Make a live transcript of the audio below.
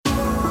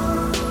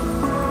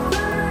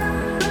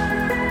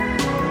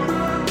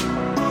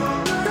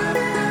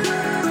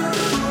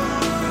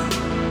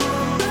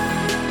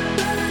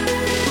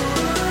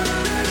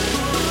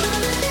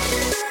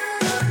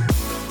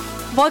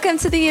Welcome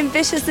to the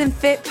Ambitious and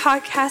Fit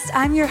podcast.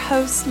 I'm your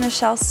host,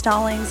 Michelle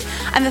Stallings.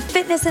 I'm a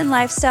fitness and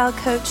lifestyle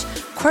coach,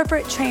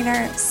 corporate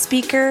trainer,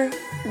 speaker,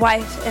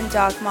 wife, and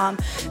dog mom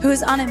who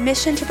is on a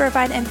mission to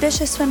provide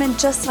ambitious women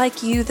just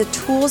like you the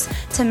tools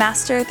to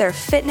master their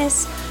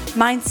fitness,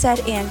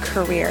 mindset, and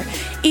career.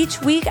 Each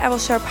week, I will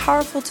share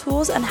powerful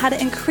tools on how to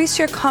increase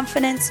your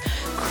confidence,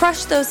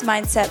 crush those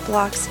mindset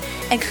blocks,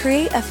 and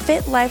create a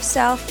fit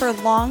lifestyle for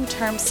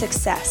long-term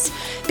success.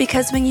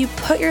 Because when you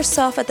put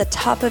yourself at the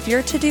top of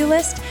your to-do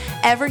list,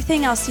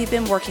 everything else you've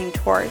been working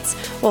towards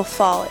will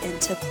fall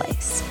into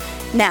place.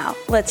 Now,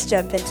 let's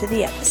jump into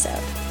the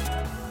episode.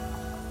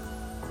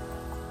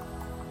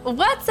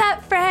 What's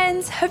up,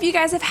 friends? Hope you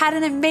guys have had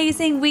an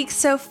amazing week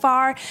so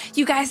far.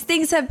 You guys,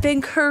 things have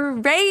been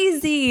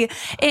crazy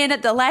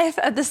in the life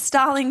of the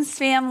Stallings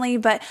family,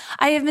 but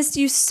I have missed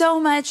you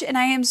so much, and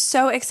I am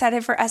so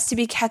excited for us to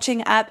be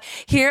catching up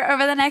here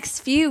over the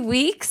next few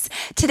weeks.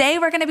 Today,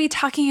 we're going to be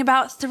talking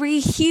about 3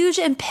 huge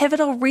and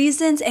pivotal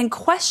reasons and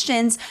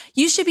questions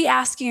you should be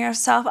asking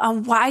yourself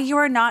on why you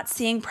are not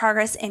seeing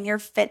progress in your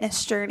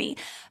fitness journey.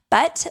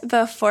 But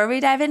before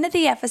we dive into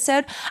the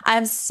episode,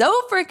 I'm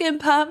so freaking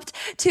pumped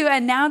to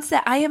announce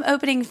that I am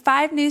opening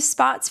 5 new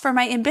spots for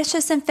my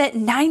Ambitious and Fit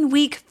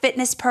 9-week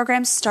fitness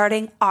program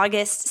starting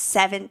August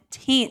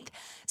 17th.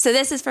 So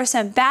this is for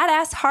some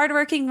badass,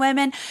 hardworking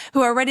women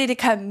who are ready to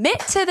commit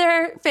to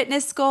their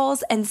fitness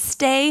goals and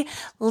stay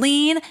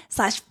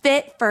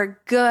lean/fit for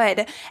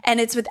good. And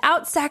it's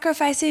without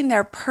sacrificing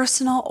their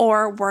personal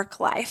or work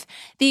life.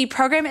 The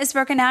program is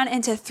broken down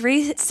into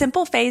 3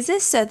 simple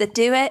phases. So the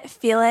do it,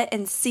 feel it,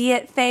 and see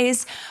it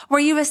phase,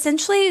 where you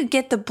essentially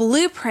get the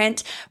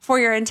blueprint for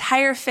your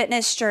entire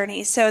fitness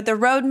journey. So the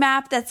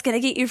roadmap that's going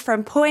to get you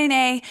from point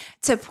A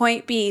to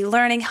point B,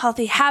 learning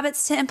healthy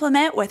habits to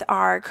implement with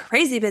our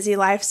crazy busy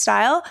lifestyle,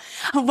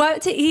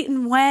 what to eat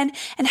and when,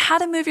 and how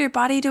to move your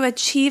body to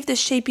achieve the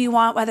shape you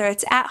want, whether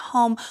it's at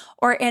home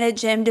or in a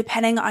gym,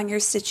 depending on your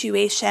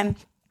situation.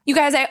 You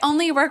guys, I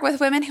only work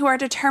with women who are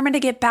determined to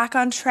get back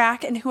on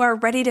track and who are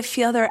ready to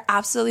feel their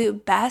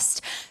absolute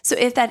best. So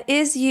if that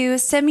is you,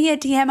 send me a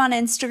DM on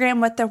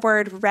Instagram with the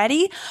word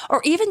ready,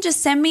 or even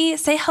just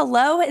say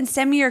hello and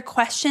send me your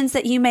questions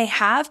that you may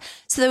have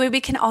so that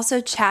we can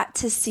also chat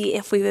to see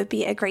if we would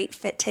be a great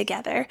fit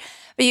together.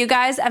 But you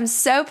guys, I'm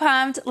so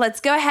pumped. Let's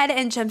go ahead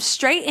and jump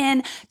straight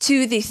in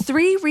to the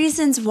 3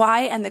 reasons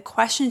why and the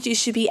questions you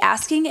should be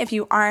asking if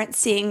you aren't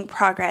seeing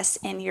progress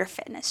in your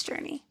fitness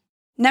journey.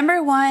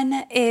 Number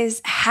 1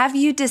 is, have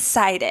you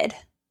decided?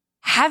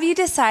 Have you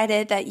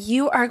decided that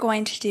you are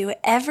going to do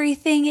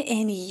everything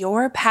in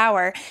your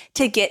power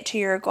to get to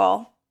your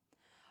goal?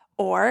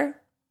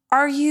 Or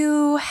are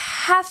you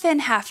half in,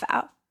 half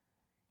out,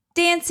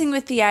 dancing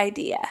with the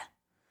idea,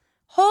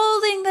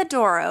 holding the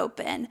door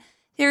open?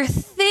 You're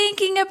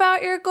thinking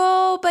about your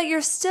goal, but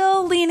you're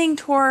still leaning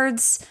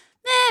towards,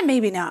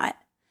 maybe not.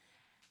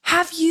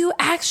 Have you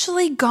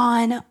actually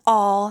gone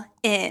all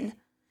in?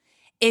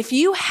 If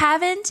you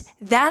haven't,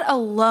 that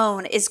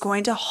alone is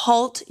going to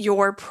halt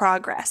your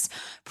progress.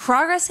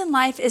 Progress in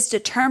life is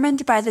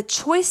determined by the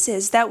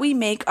choices that we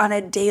make on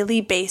a daily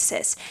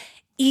basis,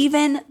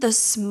 even the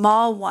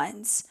small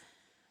ones.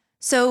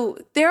 So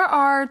there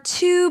are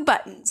 2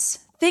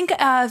 buttons. Think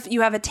of,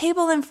 you have a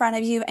table in front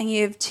of you and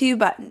you have 2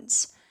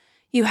 buttons.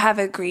 You have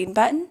a green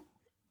button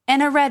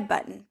and a red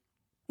button.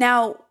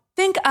 Now,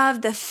 think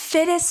of the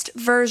fittest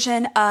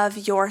version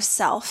of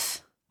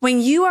yourself. When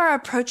you are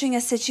approaching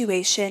a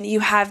situation,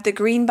 you have the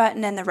green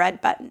button and the red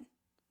button.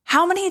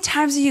 How many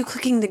times are you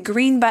clicking the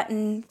green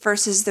button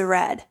versus the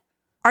red?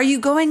 Are you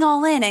going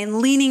all in and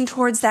leaning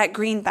towards that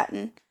green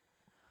button?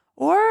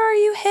 Or are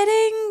you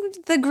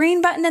hitting the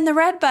green button and the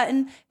red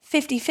button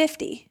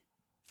 50-50?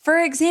 For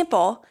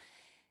example,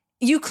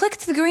 you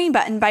clicked the green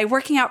button by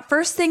working out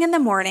first thing in the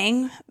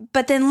morning,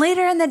 but then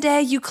later in the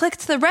day, you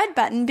clicked the red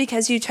button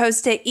because you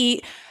chose to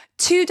eat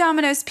 2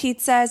 Domino's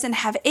pizzas and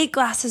have 8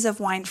 glasses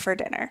of wine for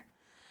dinner.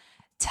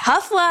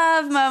 Tough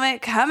love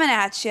moment coming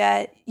at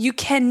you. You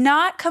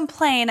cannot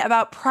complain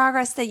about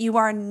progress that you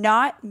are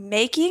not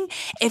making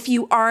if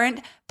you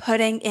aren't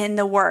putting in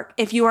the work,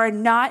 if you are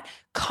not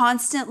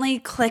constantly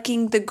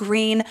clicking the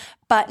green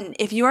button,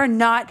 if you are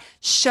not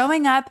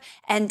showing up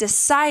and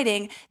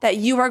deciding that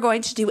you are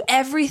going to do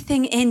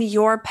everything in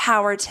your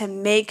power to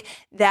make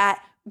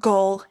that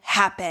goal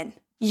happen.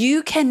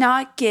 You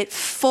cannot get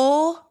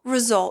full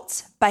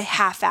results by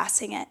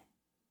half-assing it.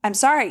 I'm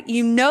sorry,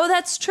 you know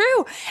that's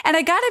true. And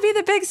I gotta be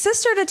the big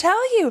sister to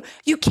tell you,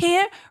 you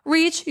can't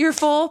reach your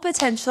full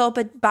potential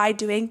but by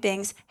doing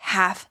things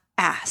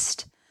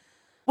half-assed.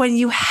 When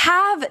you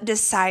have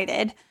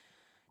decided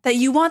that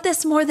you want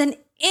this more than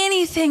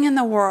anything in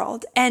the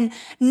world and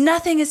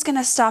nothing is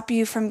gonna stop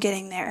you from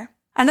getting there.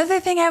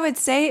 Another thing I would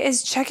say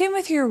is check in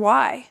with your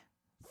why.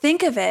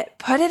 Think of it,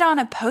 put it on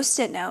a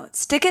Post-it note,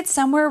 stick it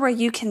somewhere where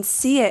you can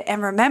see it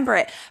and remember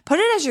it. Put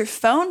it as your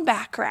phone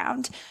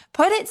background.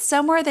 Put it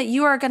somewhere that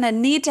you are going to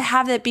need to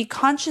have that be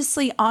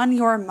consciously on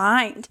your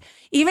mind.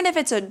 Even if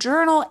it's a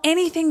journal,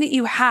 anything that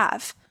you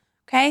have.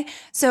 Okay,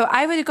 so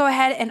I would go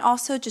ahead and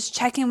also just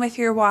check in with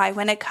your why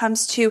when it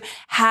comes to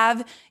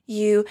have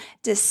you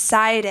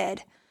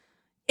decided.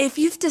 If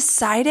you've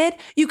decided,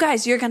 you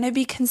guys, you're going to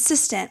be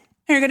consistent.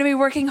 You're going to be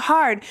working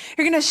hard.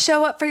 You're going to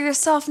show up for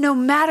yourself no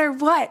matter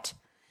what.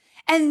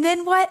 And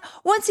then what?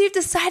 Once you've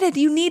decided,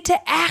 you need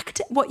to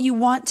act what you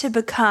want to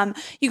become.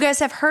 You guys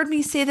have heard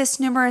me say this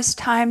numerous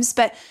times,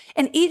 but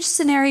in each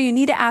scenario, you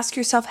need to ask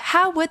yourself,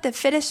 how would the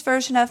fittest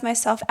version of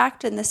myself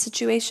act in this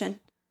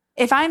situation?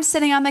 If I'm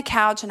sitting on the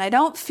couch and I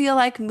don't feel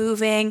like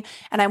moving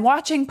and I'm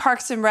watching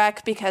Parks and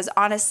Rec, because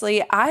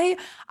honestly, I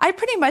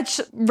pretty much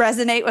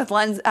resonate with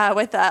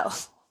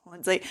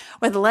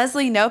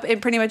Leslie Knope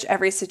in pretty much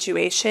every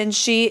situation.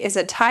 She is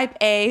a type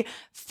A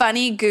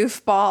funny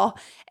goofball,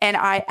 and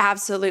I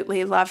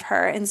absolutely love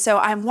her. And so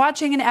I'm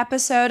watching an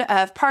episode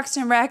of Parks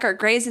and Rec or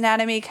Grey's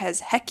Anatomy because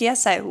heck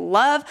yes, I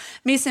love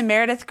me some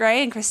Meredith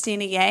Grey and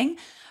Christina Yang.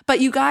 But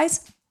you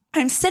guys,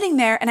 I'm sitting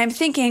there and I'm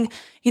thinking,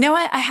 you know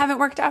what? I haven't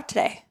worked out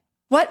today.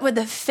 What would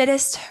the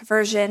fittest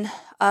version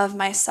of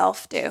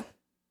myself do?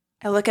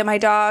 I look at my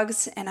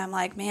dogs and I'm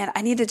like, man,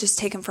 I need to just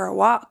take them for a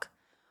walk.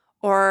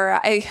 Or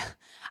I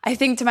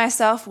think to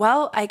myself,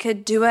 well, I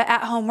could do an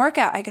at-home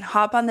workout. I can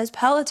hop on this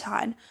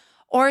Peloton.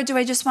 Or do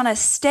I just want to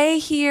stay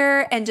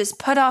here and just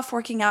put off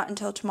working out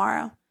until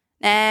tomorrow?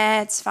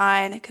 Nah, it's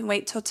fine. I can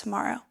wait till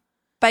tomorrow.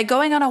 By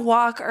going on a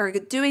walk or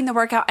doing the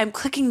workout, I'm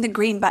clicking the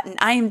green button.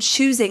 I am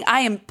choosing.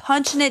 I am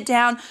punching it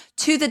down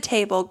to the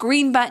table,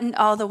 green button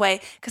all the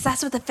way, because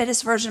that's what the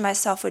fittest version of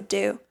myself would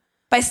do.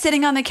 By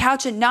sitting on the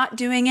couch and not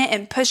doing it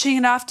and pushing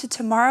it off to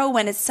tomorrow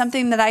when it's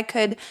something that I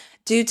could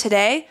do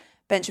today,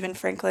 Benjamin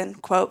Franklin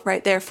quote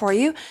right there for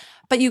you.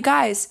 But you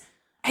guys,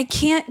 I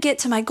can't get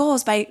to my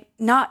goals by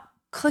not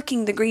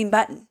clicking the green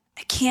button.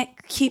 I can't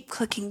keep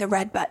clicking the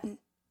red button.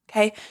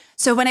 Okay.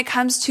 So when it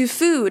comes to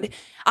food,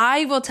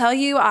 I will tell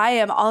you, I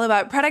am all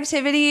about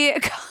productivity,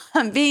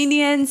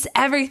 convenience,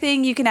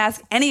 everything. You can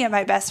ask any of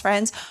my best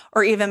friends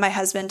or even my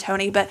husband,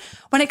 Tony. But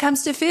when it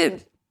comes to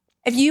food,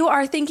 if you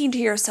are thinking to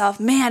yourself,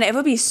 man, it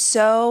would be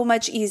so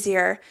much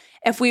easier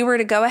if we were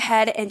to go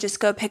ahead and just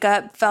go pick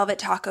up Velvet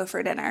Taco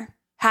for dinner.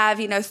 Have,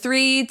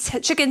 3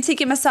 chicken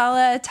tikka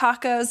masala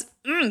tacos.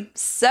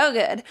 So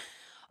good.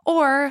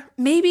 Or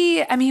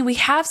maybe, we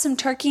have some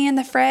turkey in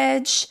the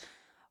fridge.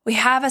 We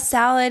have a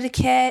salad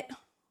kit.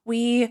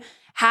 We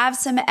have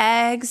some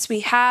eggs.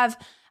 We have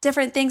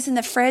different things in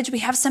the fridge. We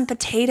have some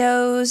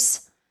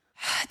potatoes.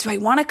 Do I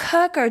want to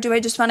cook or do I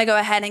just want to go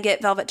ahead and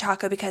get Velvet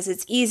Taco because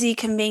it's easy,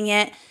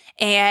 convenient,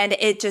 and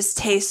it just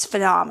tastes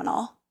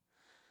phenomenal?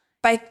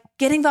 By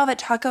getting Velvet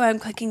Taco, I'm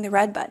clicking the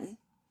red button.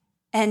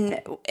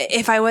 And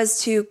if I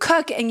was to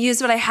cook and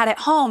use what I had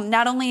at home,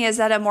 not only is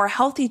that a more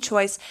healthy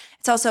choice,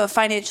 it's also a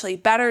financially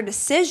better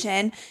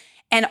decision.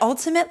 And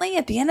ultimately,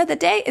 at the end of the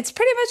day, it's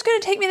pretty much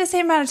going to take me the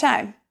same amount of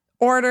time.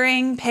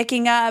 Ordering,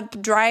 picking up,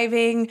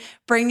 driving,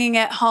 bringing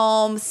it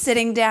home,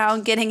 sitting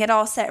down, getting it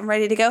all set and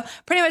ready to go,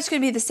 pretty much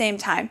going to be the same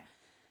time.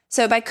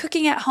 So by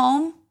cooking at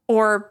home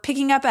or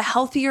picking up a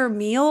healthier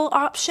meal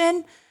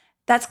option,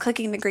 that's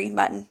clicking the green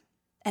button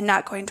and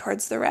not going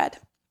towards the red.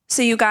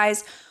 So you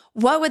guys,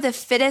 what would the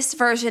fittest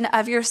version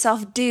of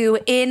yourself do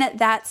in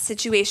that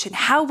situation?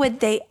 How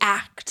would they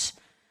act?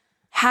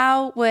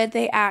 How would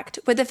they act?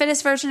 Would the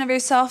fittest version of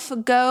yourself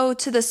go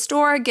to the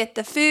store, get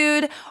the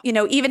food,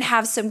 even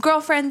have some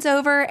girlfriends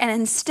over, and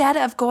instead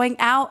of going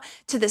out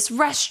to this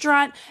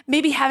restaurant,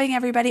 maybe having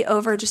everybody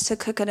over just to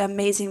cook an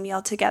amazing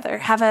meal together,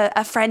 have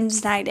a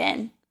friend's night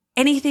in,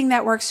 anything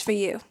that works for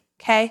you,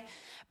 okay?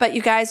 But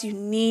you guys, you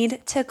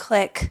need to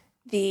click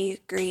the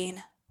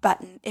green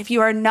button. If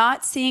you are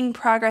not seeing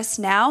progress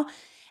now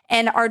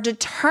and are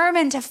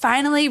determined to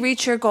finally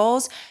reach your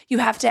goals, you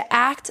have to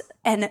act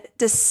and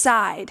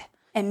decide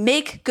and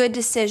make good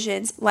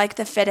decisions like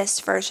the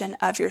fittest version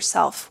of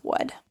yourself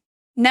would.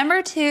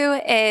 Number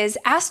 2 is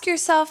ask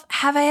yourself,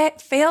 have I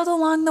failed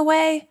along the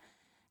way?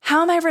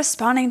 How am I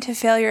responding to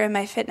failure in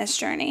my fitness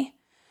journey?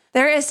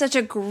 There is such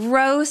a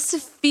gross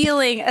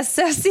feeling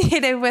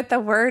associated with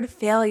the word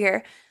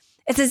failure.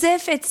 It's as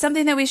if it's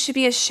something that we should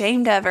be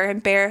ashamed of or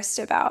embarrassed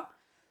about.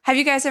 Have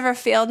you guys ever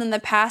failed in the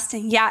past?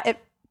 And yeah,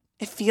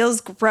 it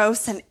feels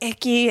gross and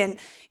icky and,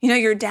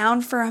 you're down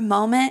for a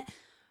moment.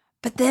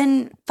 But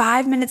then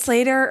 5 minutes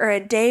later or a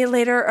day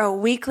later or a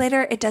week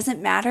later, it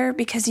doesn't matter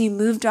because you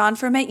moved on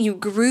from it. You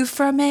grew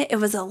from it. It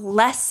was a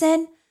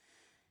lesson.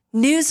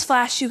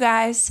 Newsflash, you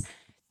guys.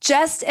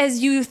 Just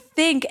as you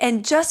think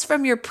and just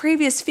from your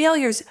previous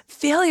failures,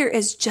 failure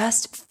is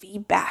just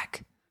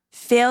feedback.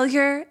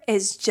 Failure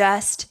is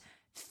just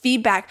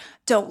feedback.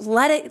 Don't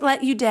let it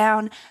let you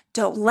down.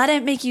 Don't let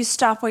it make you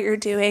stop what you're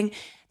doing.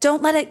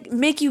 Don't let it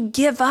make you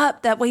give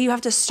up. That way you have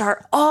to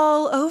start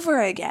all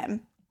over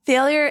again.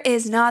 Failure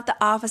is not the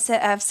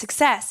opposite of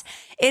success.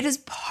 It is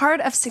part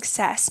of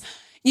success.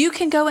 You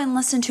can go and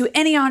listen to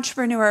any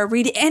entrepreneur,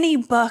 read any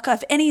book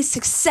of any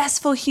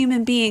successful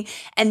human being,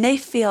 and they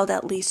failed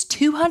at least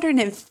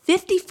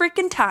 250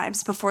 freaking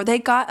times before they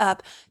got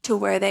up to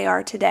where they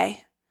are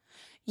today.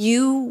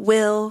 You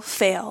will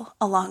fail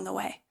along the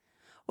way,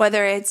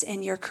 whether it's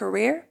in your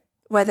career,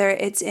 whether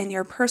it's in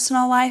your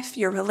personal life,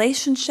 your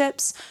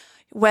relationships,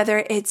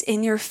 whether it's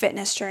in your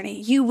fitness journey.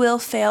 You will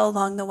fail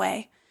along the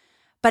way,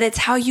 but it's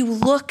how you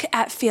look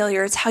at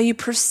failure. It's how you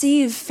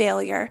perceive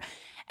failure.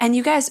 And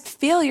you guys,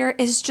 failure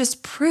is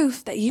just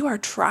proof that you are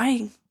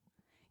trying.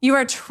 You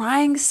are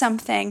trying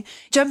something,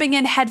 jumping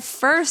in head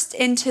first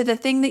into the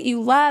thing that you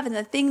love and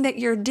the thing that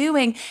you're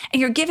doing, and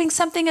you're giving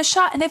something a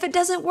shot. And if it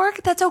doesn't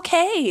work, that's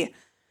okay.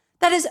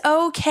 That is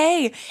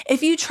okay.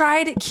 If you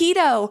tried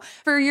keto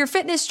for your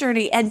fitness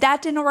journey and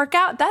that didn't work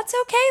out, that's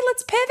okay.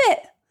 Let's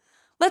pivot.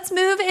 Let's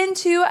move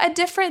into a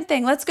different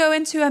thing. Let's go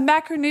into a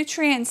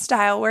macronutrient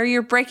style where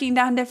you're breaking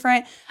down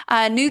different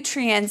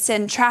nutrients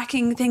and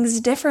tracking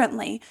things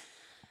differently.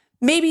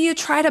 Maybe you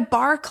tried a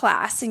bar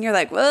class and you're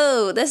like,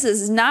 whoa, this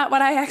is not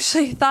what I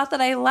actually thought that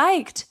I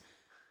liked.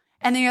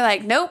 And then you're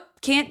like, nope,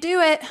 can't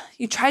do it.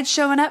 You tried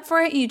showing up for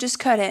it and you just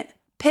couldn't.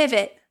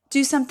 Pivot,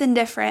 do something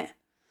different.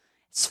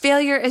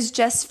 Failure is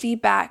just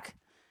feedback.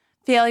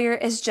 Failure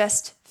is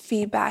just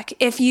feedback.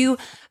 If you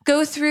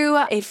go through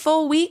a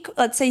full week,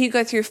 let's say you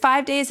go through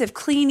 5 days of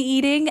clean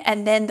eating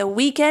and then the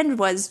weekend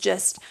was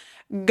just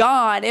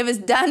gone. It was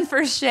done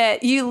for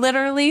shit. You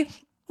literally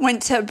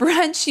went to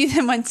brunch, you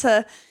then went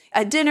to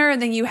a dinner, and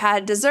then you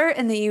had dessert,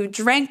 and then you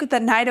drank the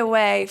night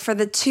away for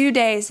the 2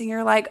 days, and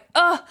you're like,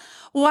 oh,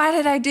 why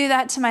did I do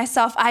that to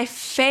myself? I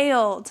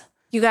failed.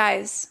 You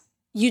guys,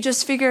 you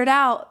just figured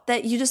out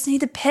that you just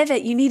need to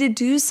pivot. You need to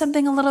do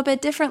something a little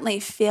bit differently.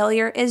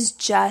 Failure is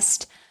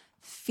just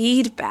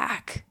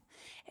feedback.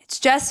 It's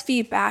just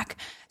feedback.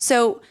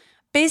 So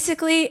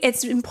basically,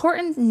 it's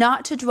important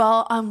not to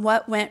dwell on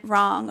what went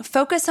wrong.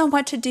 Focus on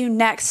what to do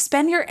next.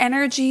 Spend your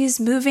energies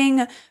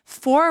moving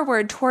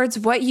forward towards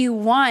what you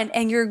want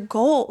and your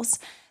goals.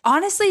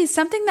 Honestly,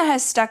 something that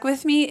has stuck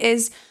with me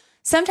is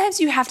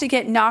sometimes you have to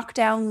get knocked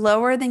down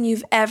lower than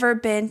you've ever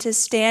been to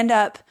stand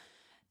up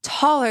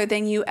taller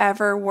than you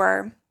ever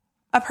were.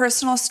 A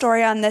personal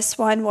story on this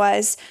one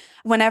was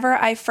whenever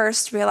I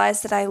first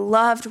realized that I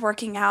loved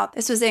working out,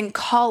 this was in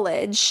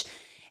college.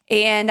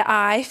 And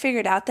I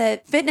figured out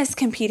that fitness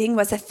competing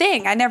was a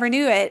thing. I never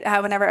knew it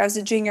whenever I was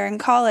a junior in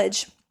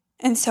college.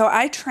 And so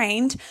I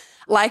trained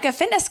like a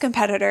fitness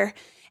competitor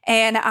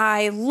and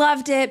I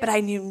loved it, but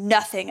I knew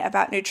nothing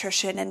about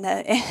nutrition.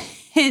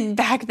 And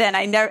back then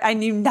I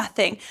knew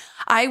nothing.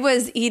 I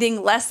was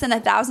eating less than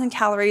 1,000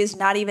 calories,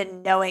 not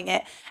even knowing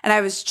it. And I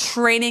was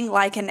training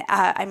like an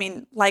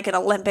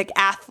Olympic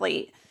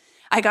athlete.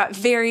 I got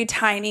very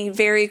tiny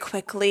very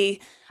quickly.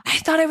 I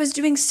thought I was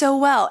doing so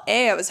well.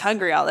 I was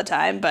hungry all the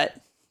time,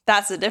 but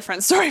that's a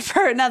different story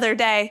for another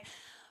day.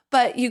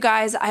 But you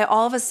guys, I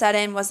all of a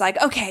sudden was like,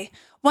 okay,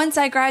 once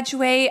I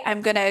graduate,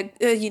 I'm going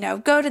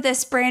to, go to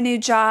this brand new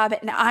job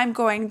and I'm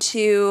going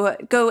to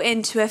go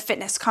into a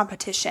fitness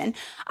competition.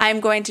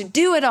 I'm going to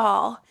do it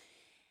all.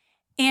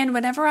 And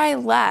whenever I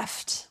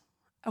left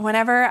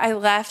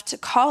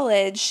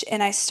college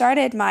and I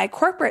started my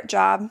corporate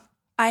job,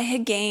 I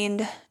had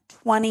gained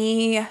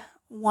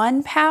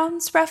 21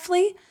 pounds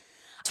roughly.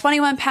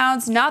 21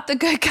 pounds, not the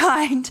good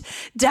kind,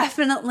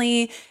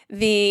 definitely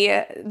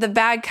the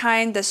bad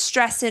kind, the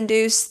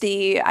stress-induced,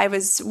 I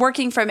was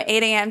working from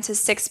 8 a.m. to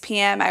 6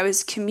 p.m. I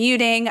was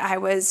commuting. I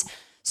was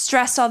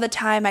stressed all the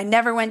time. I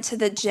never went to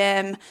the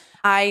gym.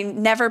 I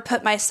never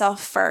put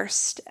myself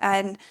first.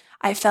 And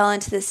I fell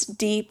into this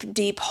deep,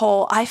 deep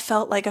hole. I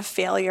felt like a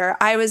failure.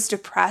 I was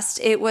depressed.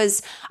 I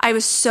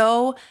was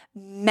so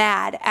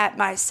mad at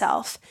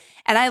myself.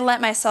 And I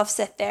let myself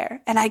sit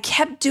there. And I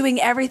kept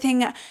doing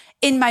everything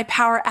in my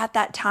power at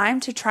that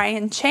time to try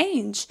and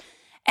change.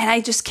 And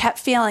I just kept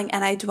failing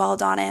and I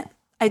dwelled on it.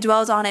 I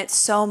dwelled on it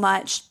so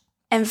much.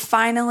 And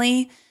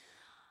finally,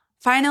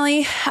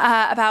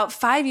 about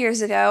 5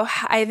 years ago,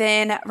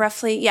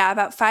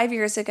 about 5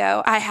 years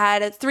ago, I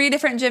had 3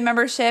 different gym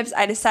memberships.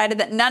 I decided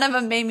that none of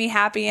them made me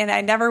happy and I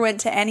never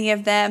went to any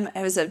of them.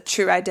 It was a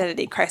true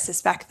identity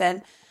crisis back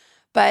then.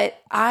 But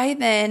I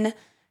then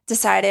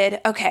decided,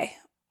 okay,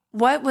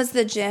 what was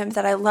the gym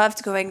that I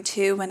loved going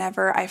to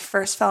whenever I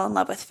first fell in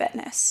love with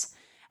fitness?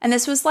 And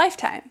this was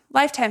Lifetime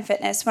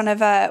Fitness, one of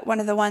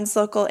the ones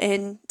local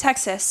in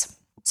Texas.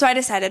 So I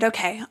decided,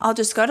 okay, I'll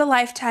just go to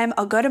Lifetime.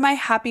 I'll go to my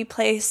happy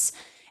place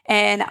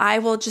and I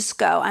will just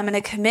go. I'm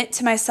going to commit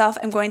to myself.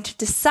 I'm going to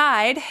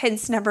decide,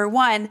 hence number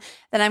 1,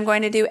 that I'm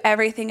going to do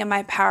everything in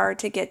my power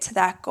to get to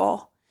that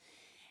goal.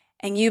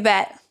 And you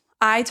bet,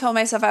 I told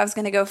myself I was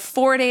going to go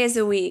 4 days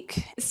a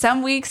week.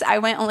 Some weeks I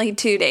went only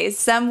 2 days.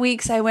 Some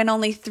weeks I went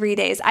only 3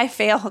 days. I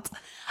failed.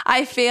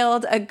 I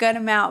failed a good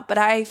amount, but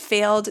I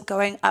failed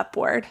going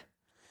upward.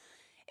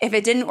 If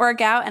it didn't work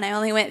out and I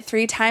only went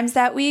 3 times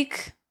that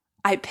week,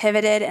 I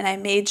pivoted and I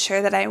made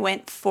sure that I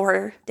went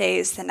 4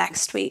 days the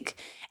next week.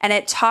 And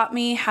it taught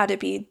me how to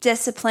be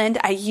disciplined.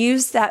 I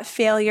used that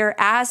failure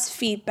as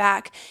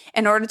feedback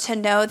in order to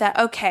know that,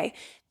 okay,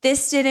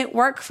 this didn't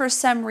work for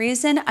some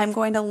reason. I'm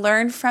going to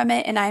learn from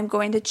it and I'm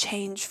going to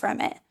change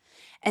from it.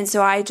 And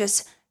so I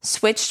just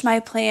switched my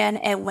plan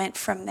and went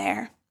from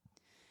there.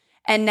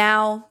 And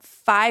now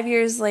 5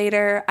 years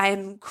later,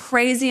 I'm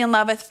crazy in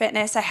love with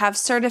fitness. I have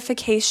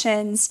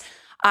certifications.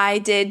 I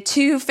did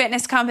 2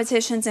 fitness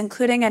competitions,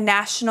 including a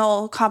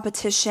national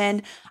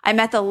competition. I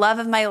met the love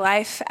of my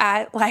life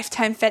at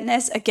Lifetime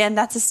Fitness. Again,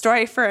 that's a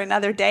story for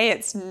another day.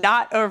 It's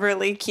not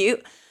overly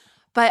cute,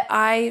 but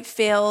I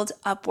failed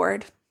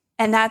upward.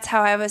 And that's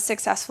how I was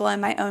successful in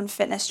my own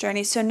fitness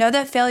journey. So know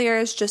that failure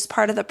is just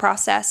part of the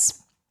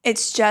process.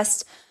 It's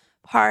just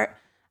part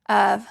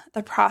of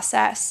the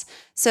process.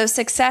 So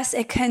success,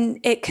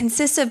 it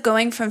consists of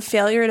going from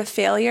failure to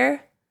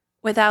failure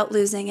without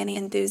losing any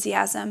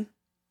enthusiasm.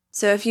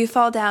 So if you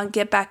fall down,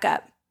 get back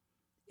up.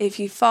 If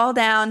you fall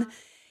down,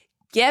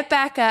 get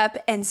back up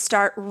and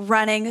start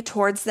running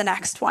towards the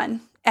next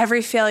one.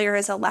 Every failure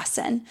is a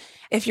lesson.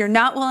 If you're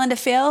not willing to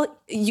fail,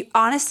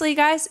 honestly,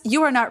 guys,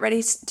 you are not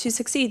ready to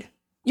succeed.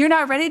 You're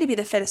not ready to be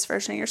the fittest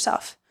version of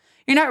yourself.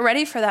 You're not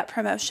ready for that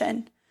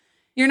promotion.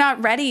 You're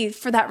not ready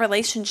for that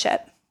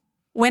relationship.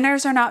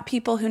 Winners are not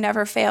people who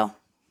never fail,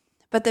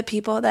 but the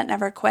people that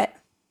never quit.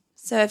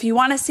 So if you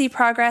want to see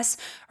progress,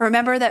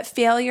 remember that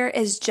failure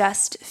is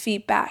just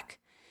feedback,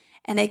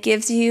 and it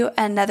gives you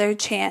another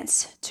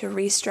chance to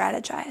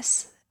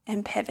re-strategize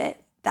and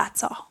pivot.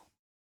 That's all.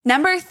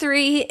 Number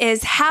 3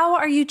 is, how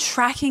are you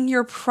tracking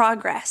your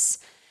progress?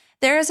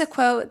 There is a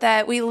quote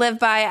that we live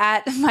by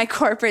at my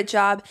corporate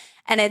job,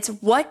 and it's,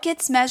 what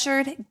gets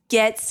measured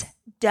gets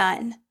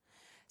done.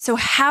 So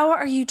how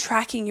are you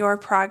tracking your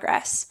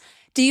progress?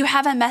 Do you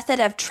have a method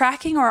of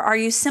tracking, or are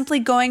you simply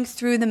going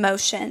through the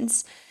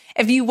motions?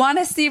 If you want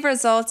to see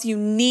results, you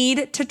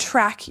need to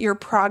track your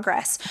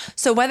progress.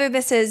 So whether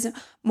this is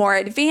more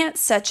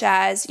advanced, such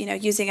as,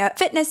 using a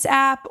fitness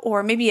app,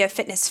 or maybe a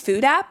fitness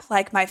food app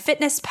like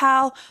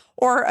MyFitnessPal,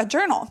 or a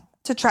journal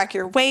to track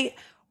your weight,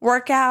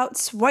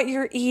 workouts, what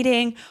you're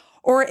eating,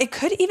 or it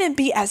could even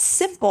be as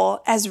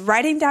simple as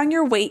writing down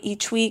your weight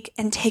each week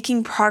and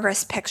taking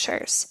progress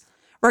pictures.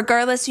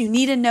 Regardless, you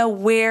need to know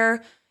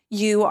where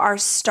you are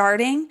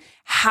starting,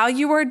 how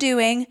you are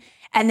doing,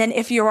 and then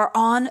if you are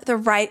on the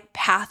right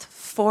path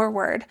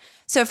forward.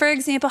 So for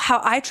example,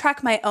 how I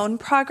track my own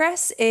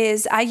progress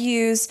is I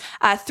use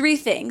 3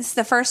 things.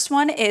 The first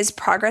one is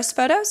progress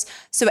photos.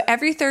 So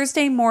every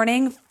Thursday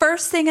morning,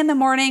 first thing in the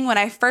morning when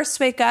I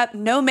first wake up,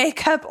 no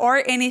makeup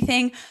or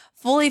anything,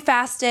 fully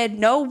fasted,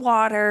 no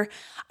water,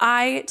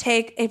 I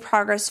take a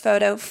progress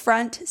photo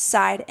front,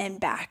 side,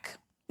 and back.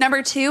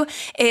 Number 2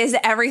 is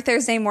every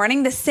Thursday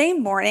morning, the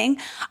same morning,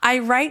 I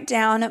write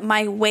down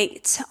my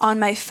weight on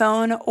my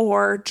phone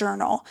or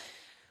journal.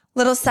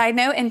 Little side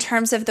note, in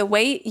terms of the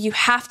weight, you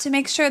have to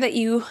make sure that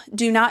you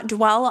do not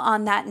dwell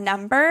on that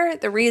number.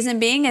 The reason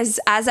being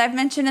is, as I've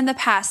mentioned in the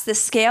past, the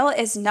scale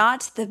is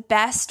not the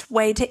best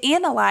way to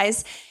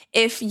analyze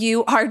if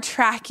you are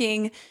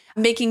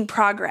making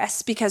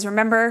progress, because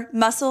remember,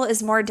 muscle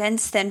is more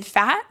dense than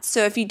fat.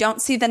 So if you don't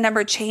see the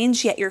number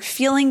change, yet you're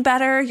feeling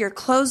better, your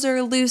clothes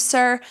are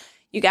looser,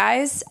 you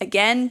guys,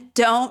 again,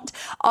 don't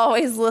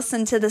always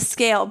listen to the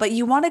scale, but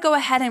you want to go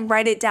ahead and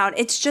write it down.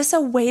 It's just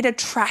a way to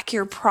track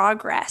your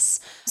progress.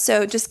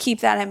 So just keep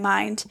that in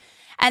mind.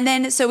 And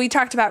then, so we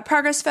talked about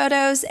progress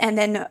photos and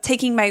then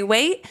taking my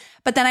weight,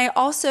 but then I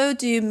also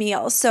do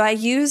meals. So I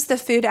use the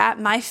food app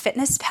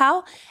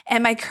MyFitnessPal,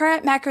 and my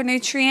current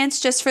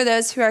macronutrients, just for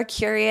those who are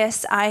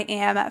curious, I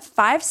am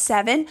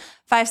 5'7",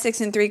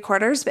 5'6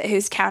 3/4", but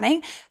who's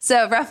counting?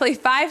 So roughly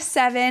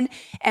 5'7",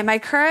 and my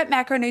current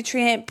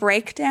macronutrient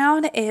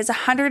breakdown is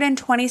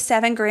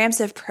 127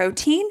 grams of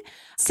protein,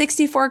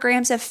 64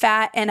 grams of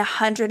fat, and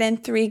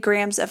 103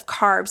 grams of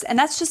carbs. And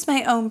that's just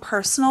my own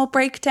personal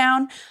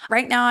breakdown.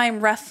 Right now, I'm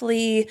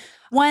roughly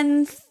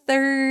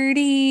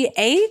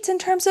 138 in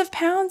terms of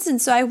pounds.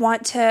 And so I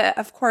want to,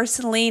 of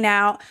course, lean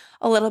out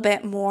a little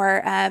bit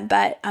more,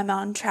 but I'm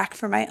on track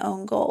for my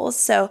own goals.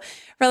 So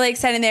really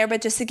exciting there,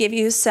 but just to give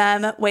you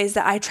some ways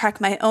that I track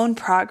my own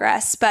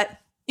progress. But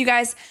you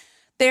guys,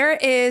 there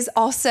is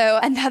also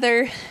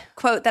another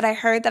quote that I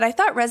heard that I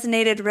thought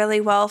resonated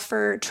really well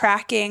for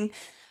tracking.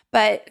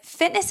 But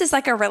fitness is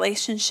like a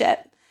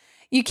relationship.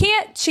 You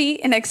can't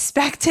cheat and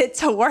expect it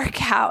to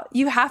work out.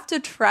 You have to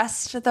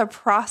trust the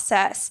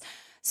process.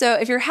 So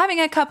if you're having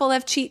a couple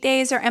of cheat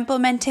days or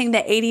implementing the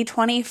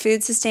 80-20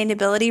 food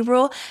sustainability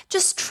rule,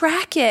 just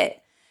track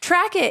it.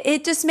 Track it.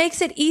 It just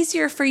makes it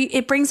easier for you.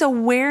 It brings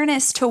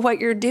awareness to what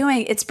you're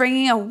doing. It's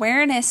bringing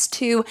awareness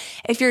to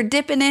if you're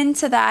dipping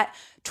into that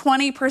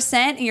 20%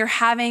 and you're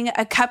having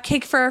a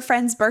cupcake for a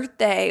friend's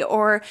birthday,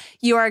 or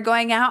you are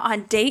going out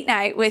on date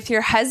night with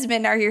your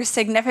husband or your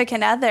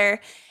significant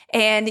other,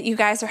 and you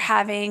guys are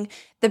having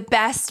the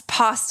best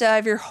pasta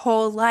of your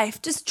whole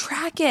life. Just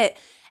track it.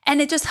 And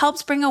it just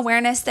helps bring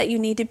awareness that you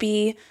need to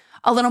be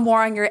a little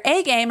more on your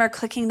A game, or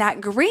clicking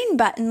that green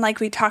button like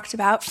we talked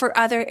about for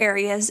other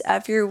areas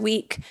of your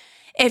week.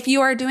 If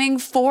you are doing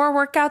 4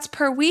 workouts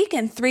per week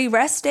and 3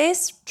 rest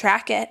days,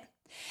 track it.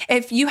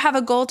 If you have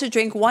a goal to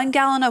drink 1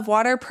 gallon of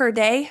water per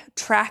day,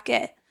 track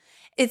it.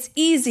 It's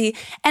easy.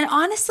 And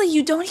honestly,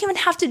 you don't even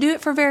have to do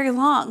it for very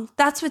long.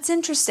 That's what's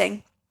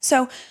interesting.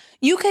 So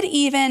you could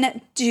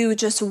even do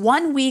just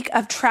 1 week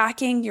of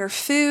tracking your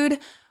food,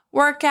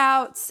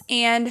 workouts,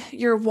 and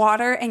your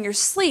water and your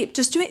sleep.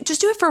 Just do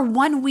it for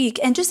 1 week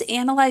and just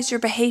analyze your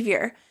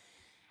behavior.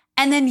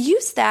 and then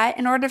use that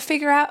in order to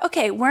figure out,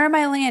 okay, where am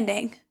I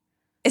landing?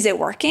 Is it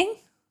working?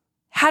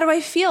 How do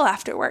I feel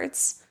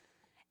afterwards?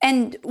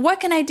 And what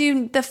can I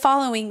do the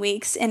following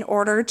weeks in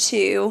order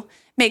to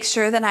make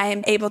sure that I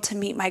am able to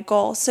meet my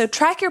goals? So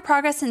track your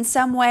progress in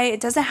some way.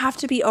 It doesn't have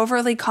to be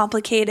overly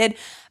complicated.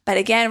 But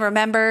again,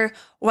 remember,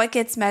 what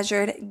gets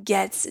measured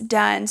gets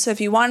done. So if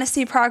you want to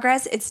see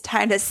progress, it's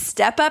time to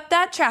step up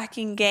that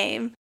tracking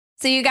game.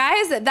 So you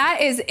guys, that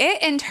is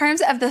it in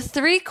terms of the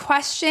 3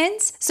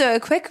 questions. So a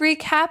quick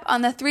recap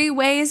on the 3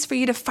 ways for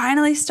you to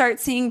finally start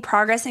seeing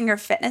progress in your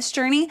fitness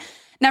journey.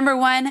 Number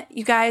 1,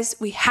 you guys,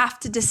 we have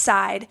to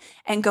decide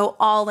and go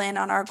all in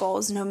on our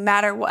goals no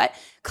matter what.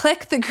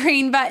 Click the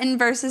green button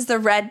versus the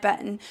red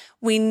button.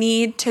 We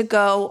need to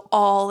go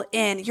all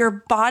in. Your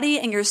body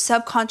and your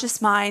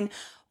subconscious mind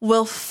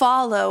will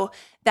follow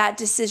that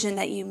decision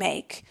that you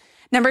make.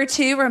 Number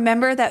 2,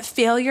 remember that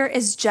failure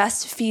is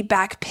just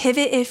feedback.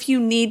 Pivot if you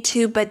need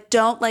to, but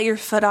don't let your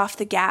foot off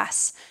the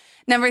gas.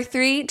 Number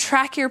 3,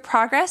 track your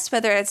progress,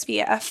 whether it's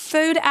via a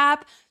food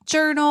app,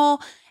 journal,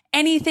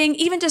 anything,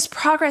 even just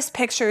progress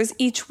pictures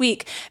each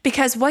week,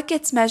 because what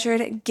gets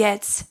measured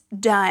gets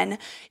done.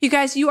 You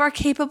guys, you are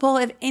capable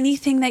of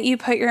anything that you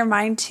put your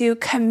mind to.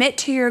 Commit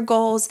to your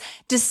goals.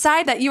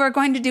 Decide that you are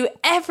going to do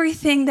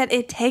everything that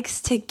it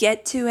takes to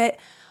get to it.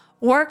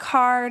 Work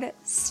hard,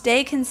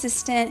 stay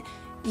consistent.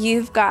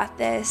 You've got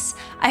this.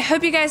 I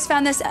hope you guys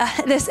found this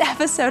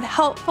episode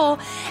helpful,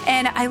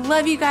 and I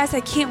love you guys.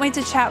 I can't wait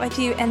to chat with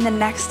you in the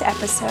next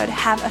episode.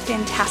 Have a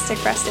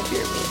fantastic rest of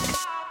your week.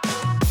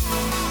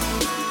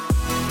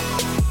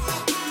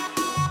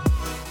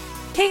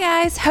 Hey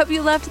guys, hope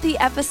you loved the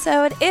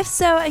episode. If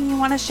so, and you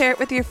want to share it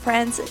with your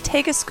friends,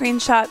 take a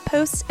screenshot,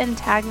 post, and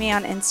tag me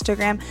on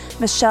Instagram,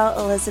 Michelle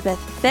Elizabeth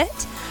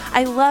Fit.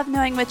 I love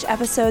knowing which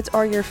episodes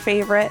are your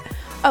favorite.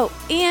 Oh,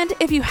 and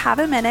if you have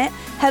a minute,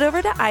 head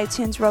over to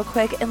iTunes real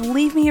quick and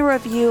leave me a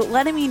review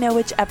letting me know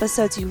which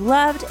episodes you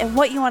loved and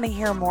what you want to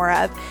hear more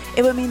of.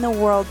 It would mean the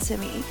world to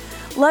me.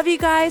 Love you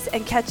guys,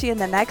 and catch you in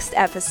the next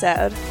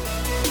episode.